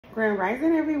Grand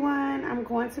Rising, everyone. I'm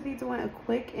going to be doing a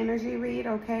quick energy read,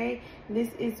 okay? This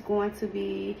is going to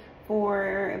be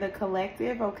for the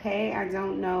collective, okay? I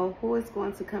don't know who it's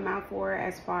going to come out for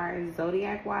as far as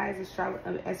zodiac-wise,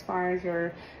 as far as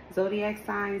your zodiac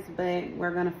signs, but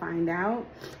we're going to find out.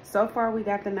 So far, we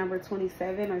got the number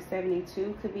 27 or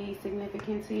 72 could be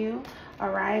significant to you,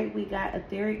 all right? We got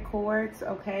etheric quartz,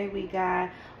 okay? We got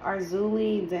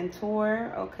Arzuli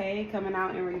Dentor, okay, coming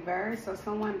out in reverse. So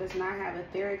someone does not have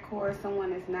etheric quartz.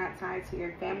 Someone is not tied to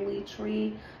your family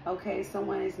tree, okay?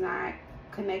 Someone is not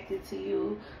connected to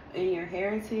you in your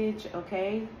heritage,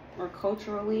 okay, or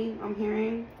culturally, I'm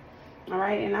hearing. All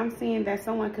right, and I'm seeing that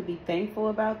someone could be thankful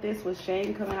about this with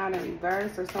shame coming out in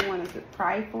reverse, or someone is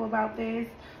prideful about this,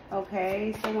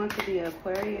 okay? Someone could be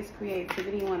Aquarius,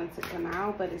 creativity wanted to come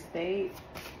out, but it stayed.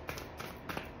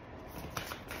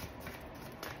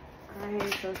 All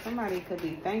right, so somebody could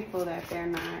be thankful that they're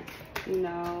not, you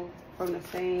know, from the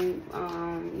same,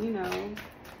 you know,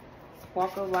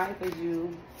 walk of life as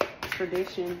you,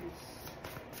 traditions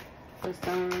for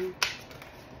some.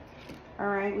 All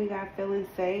right, we got feeling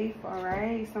safe. All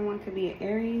right, someone could be an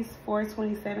Aries.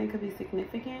 427 could be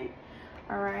significant.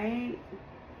 All right.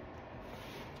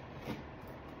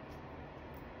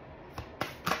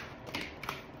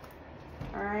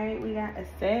 All right, we got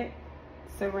Aset,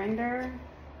 surrender,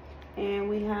 and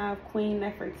we have Queen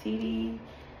Nefertiti,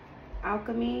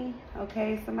 alchemy.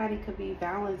 Okay, somebody could be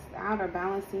balanced out or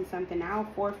balancing something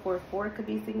out. 444 could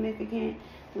be significant.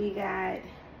 We got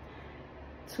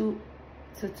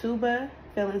Tatuba,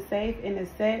 feeling safe, in the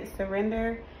set,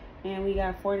 surrender, and we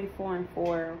got 44 and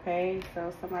 4, okay?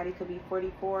 So somebody could be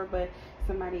 44, but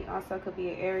somebody also could be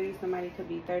an Aries. Somebody could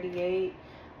be 38,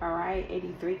 all right?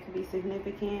 83 could be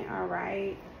significant, all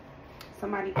right?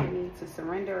 Somebody could need to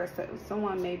surrender, or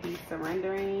someone may be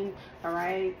surrendering, all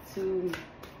right, to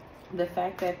the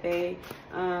fact that they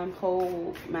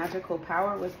hold magical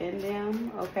power within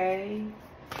them, okay?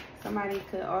 Somebody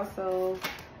could also,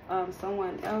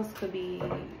 someone else could be,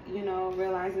 you know,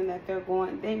 realizing that they're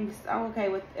okay,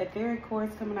 with etheric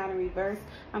quartz coming out in reverse,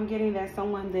 I'm getting that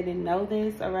someone didn't know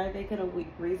this, all right? They could have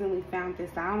recently found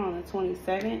this out on the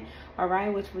 27th, all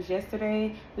right, which was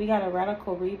yesterday. We got a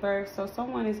radical rebirth. So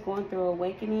someone is going through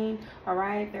awakening, all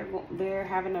right? They're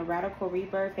having a radical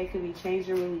rebirth. They could be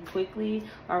changing really quickly,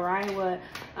 all right? With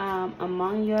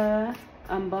Ambunya,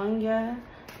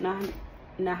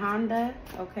 Nahanda,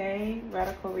 okay,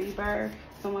 radical rebirth.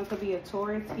 Someone could be a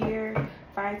Taurus here.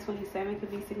 527 could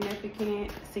be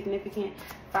significant.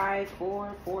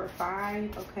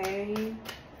 5445, okay.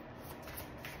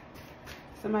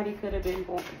 Somebody could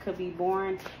be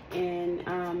born in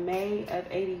May of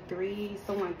 83.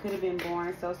 Someone could have been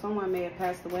born, so someone may have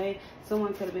passed away.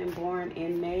 Someone could have been born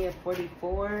in May of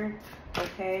 44,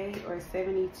 okay, or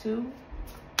 72.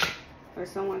 Or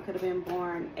someone could have been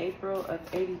born April of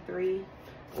 83,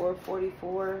 or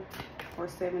 44, or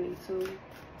 72.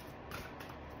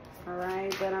 All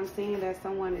right, but I'm seeing that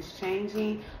someone is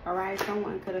changing. All right,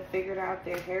 someone could have figured out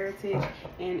their heritage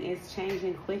and it's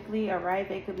changing quickly. All right,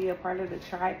 they could be a part of the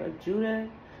tribe of Judah.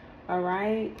 All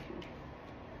right,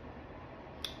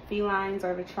 felines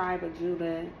are the tribe of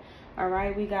Judah. All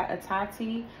right, we got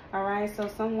Atati. All right, so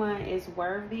someone is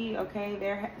worthy, okay?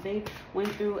 They went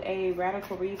through a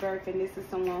radical rebirth, and this is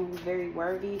someone who's very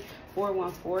worthy.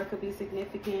 414 could be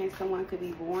significant. Someone could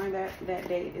be born that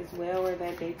date as well, or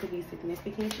that date could be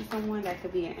significant to someone. That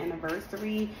could be an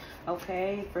anniversary,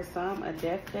 okay? For some, a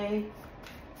death day.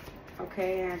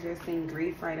 Okay, I just seen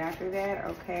grief right after that,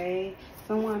 okay?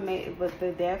 Someone but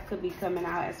the death could be coming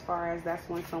out as far as that's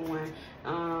when someone,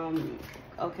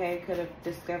 okay, could have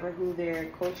discovered who their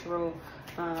cultural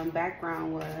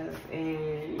background was,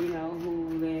 and, you know,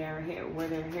 where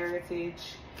their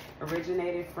heritage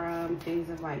originated from,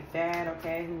 things like that,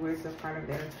 okay? Who was a part of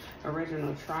their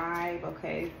original tribe,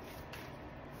 okay?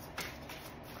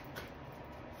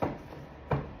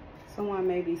 Someone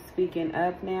may be speaking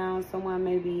up now. Someone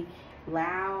may be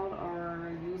loud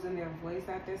or using their voice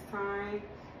at this time,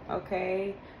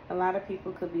 okay? A lot of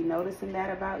people could be noticing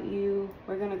that about you.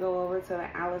 We're going to go over to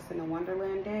the Alice in the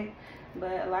Wonderland deck,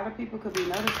 but a lot of people could be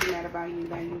noticing that about you,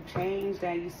 that you've changed,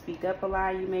 that you speak up a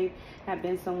lot. You may have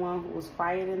been someone who was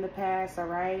quiet in the past, all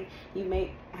right? You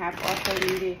may have also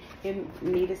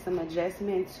needed some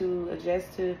adjustment to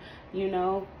adjust to, you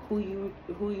know,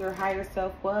 who your higher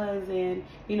self was, and,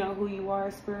 you know, who you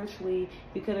are spiritually.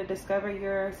 You could have discovered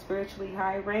your spiritually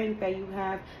high rank, that you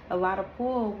have a lot of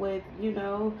pull with, you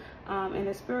know, in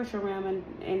the spiritual realm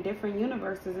and different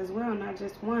universes as well, not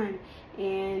just one.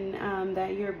 And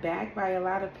that you're backed by a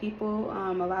lot of people,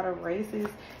 a lot of races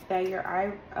that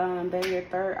your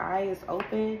third eye is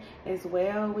open as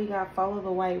well. We got follow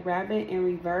the white rabbit in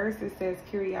reverse. It says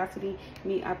curiosity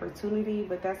meet opportunity,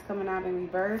 but that's coming out in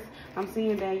reverse. I'm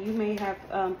seeing that you may have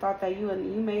thought that you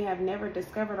may have never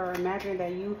discovered or imagined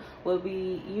that you will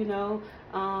be, you know,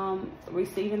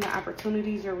 receiving the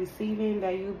opportunities you're receiving,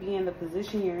 that you be in the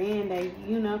position you're in, that,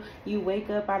 you know, you wake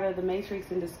up out of the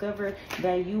matrix and discover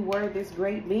that you were this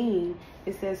great being.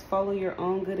 It says follow your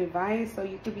own good advice. So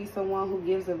you could be someone who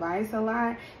gives advice a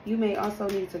lot. You may also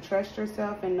need to trust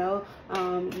yourself and know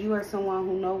you are someone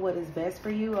who know what is best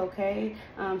for you, okay?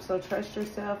 So trust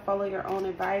yourself, follow your own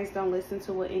advice. Don't listen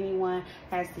to what anyone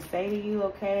has to say to you,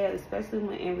 okay? Especially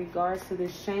when in regards to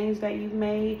this change that you've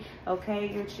made, okay?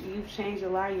 You've changed a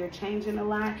lot, you're changing a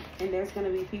lot, and there's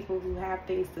going to be people who have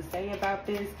things to say about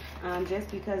this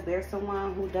just because there's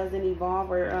someone who doesn't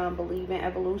evolve or believe in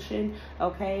evolution,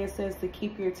 okay? It says to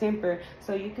keep your temper.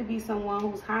 So you could be someone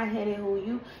who's high-headed,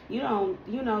 who you don't,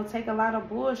 you know, take a lot of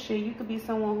bullshit. You could be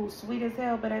someone who's sweet as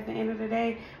hell, but at the end of the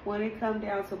day, when it comes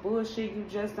down to bullshit, you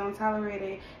just don't tolerate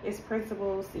it. It's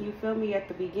principles, you feel me, at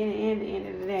the beginning and the end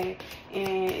of the day.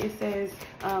 And it says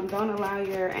don't allow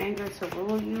your anger to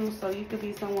rule you. So you could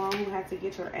be someone who has to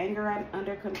get your anger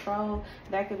under control.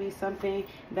 That could be something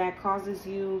that causes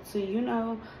you to, you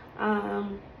know,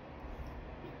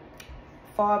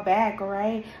 fall back. All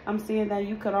right, I'm seeing that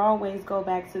you could always go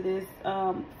back to this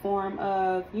form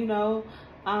of, you know,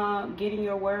 getting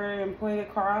your word and point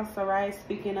across. All right,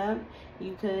 speaking up.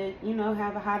 You could, you know,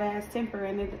 have a hot ass temper,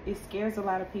 and it scares a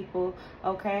lot of people,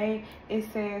 okay? It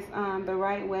says the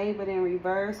right way, but in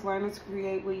reverse. Learn to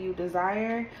create what you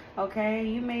desire, okay?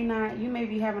 You may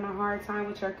be having a hard time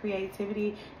with your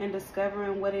creativity and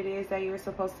discovering what it is that you're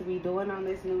supposed to be doing on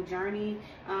this new journey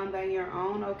that you're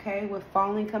on, okay? With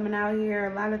falling coming out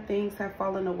here, a lot of things have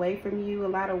fallen away from you, a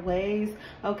lot of ways,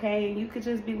 okay? And you could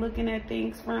just be looking at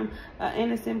things from an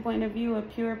innocent point of view, a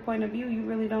pure point of view. You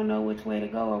really don't know which way to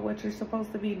go or what you're supposed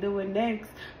to be doing next,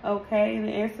 okay? And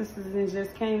the ancestors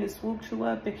just came and swooped you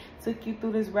up and took you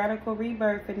through this radical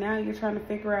rebirth, and now you're trying to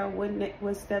figure out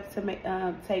what steps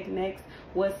to take next.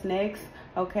 What's next?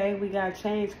 Okay, we got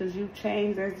change because you've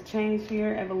changed. There's a change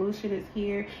here. Evolution is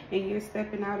here, and you're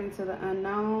stepping out into the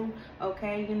unknown.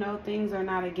 Okay, you know, things are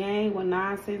not a game with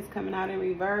nonsense coming out in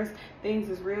reverse. Things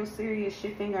is real serious.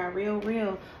 Shit thing got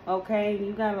real. Okay, and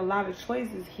you got a lot of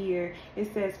choices here.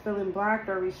 It says feeling blocked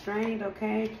or restrained.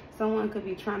 Okay, someone could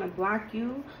be trying to block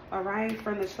you, all right,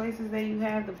 from the choices that you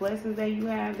have, the blessings that you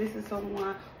have. This is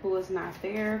someone who is not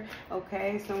fair,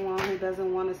 okay? Someone who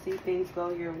doesn't want to see things go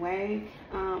your way,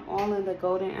 all in the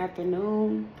golden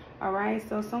afternoon, all right?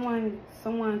 So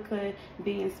someone could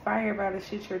be inspired by the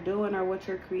shit you're doing or what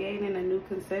you're creating, a new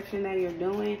conception that you're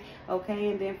doing, okay?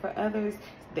 And then for others,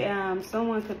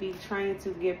 someone could be trying to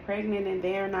get pregnant and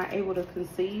they are not able to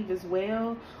conceive as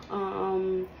well.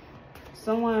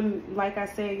 Someone, like I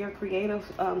said, your creative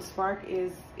spark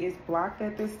is blocked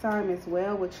at this time as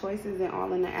well, with choices and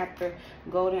all in the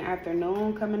golden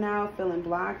afternoon coming out, feeling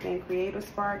blocked, and creative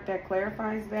spark that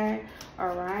clarifies that,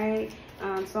 all right?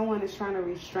 Someone is trying to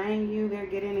restrain you. They're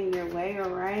getting in your way, all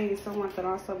right? Someone could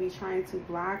also be trying to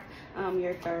block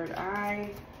your third eye.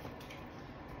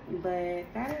 But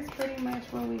that is pretty much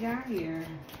what we got here.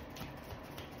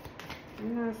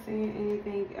 I'm not seeing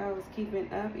anything else.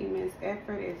 Keeping up, immense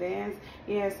effort, advance.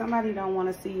 Yeah, somebody don't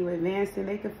want to see you advancing.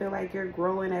 They could feel like you're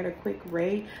growing at a quick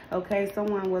rate. Okay,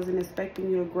 someone wasn't expecting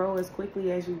you to grow as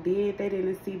quickly as you did. They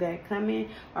didn't see that coming.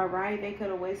 All right, they could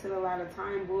have wasted a lot of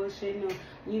time bullshitting,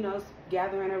 you know,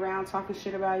 gathering around talking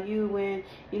shit about you when,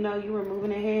 you know, you were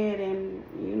moving ahead and,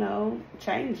 you know,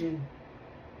 changing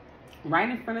right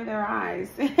in front of their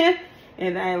eyes.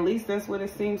 And at least that's what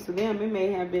it seems to them. It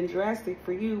may have been drastic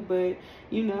for you, but,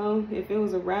 you know, if it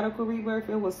was a radical rebirth,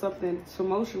 it was something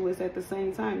tumultuous at the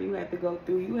same time. You had to go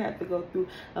through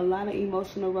a lot of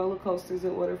emotional roller coasters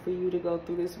in order for you to go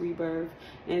through this rebirth.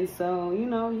 And so, you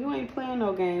know, you ain't playing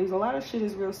no games. A lot of shit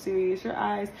is real serious. Your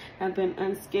eyes have been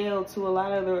unscaled to a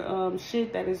lot of the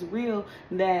shit that is real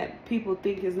that people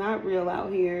think is not real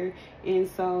out here. And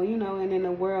so, you know, and in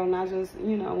the world, not just,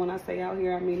 you know, when I say out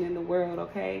here, I mean in the world,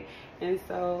 okay? And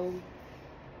so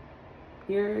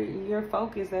you're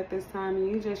focused at this time,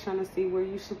 and you're just trying to see where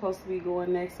you're supposed to be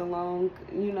going next along,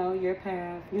 you know, your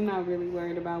path. You're not really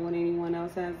worried about what anyone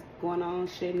else has going on.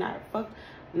 Shit,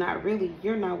 not really.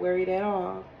 You're not worried at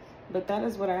all. But that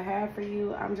is what I have for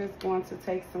you. I'm just going to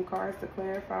take some cards to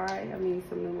clarify. I mean,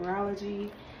 some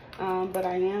numerology. But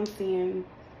I am seeing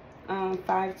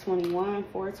 521,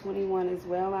 421 as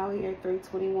well out here,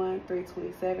 321,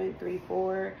 327,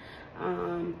 34,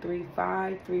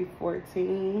 35,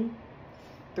 314,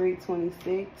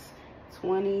 326,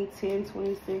 20, 10,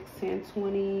 26, 10,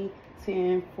 20,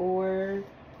 10, 4,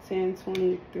 10,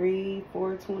 23,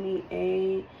 4,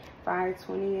 28, 5,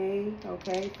 28,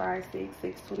 okay, 5, 6,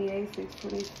 6, 28, 6,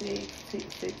 26,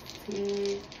 6,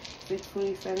 16, 6,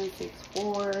 27, 6,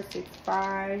 4, 6,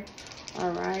 5,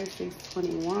 all right, 6,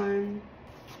 21,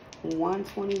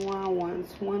 121,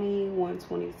 120,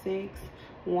 126,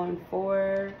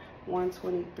 14,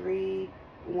 123,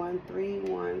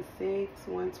 13, 16,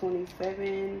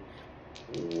 127,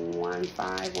 15,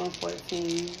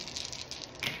 114.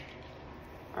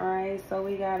 All right, so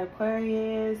we got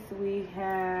Aquarius, we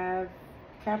have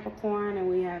Capricorn, and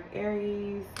we have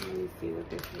Aries. Let me see what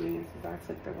this means, because I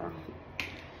took the wrong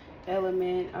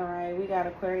element. All right, we got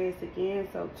Aquarius again,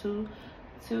 so 2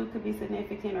 could be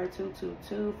significant, or 2, 2,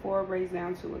 2. 4 breaks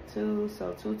down to a 2,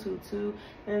 so 2, 2, 2.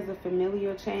 There's a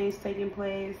familial change taking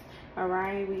place. All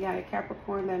right, we got a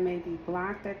Capricorn that may be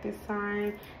blocked at this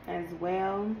time as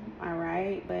well. All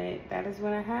right, but that is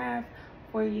what I have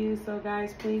for you. So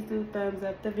guys, please do thumbs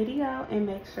up the video and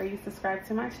make sure you subscribe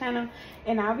to my channel,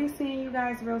 and I'll be seeing you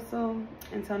guys real soon.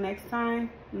 Until next time,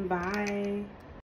 bye.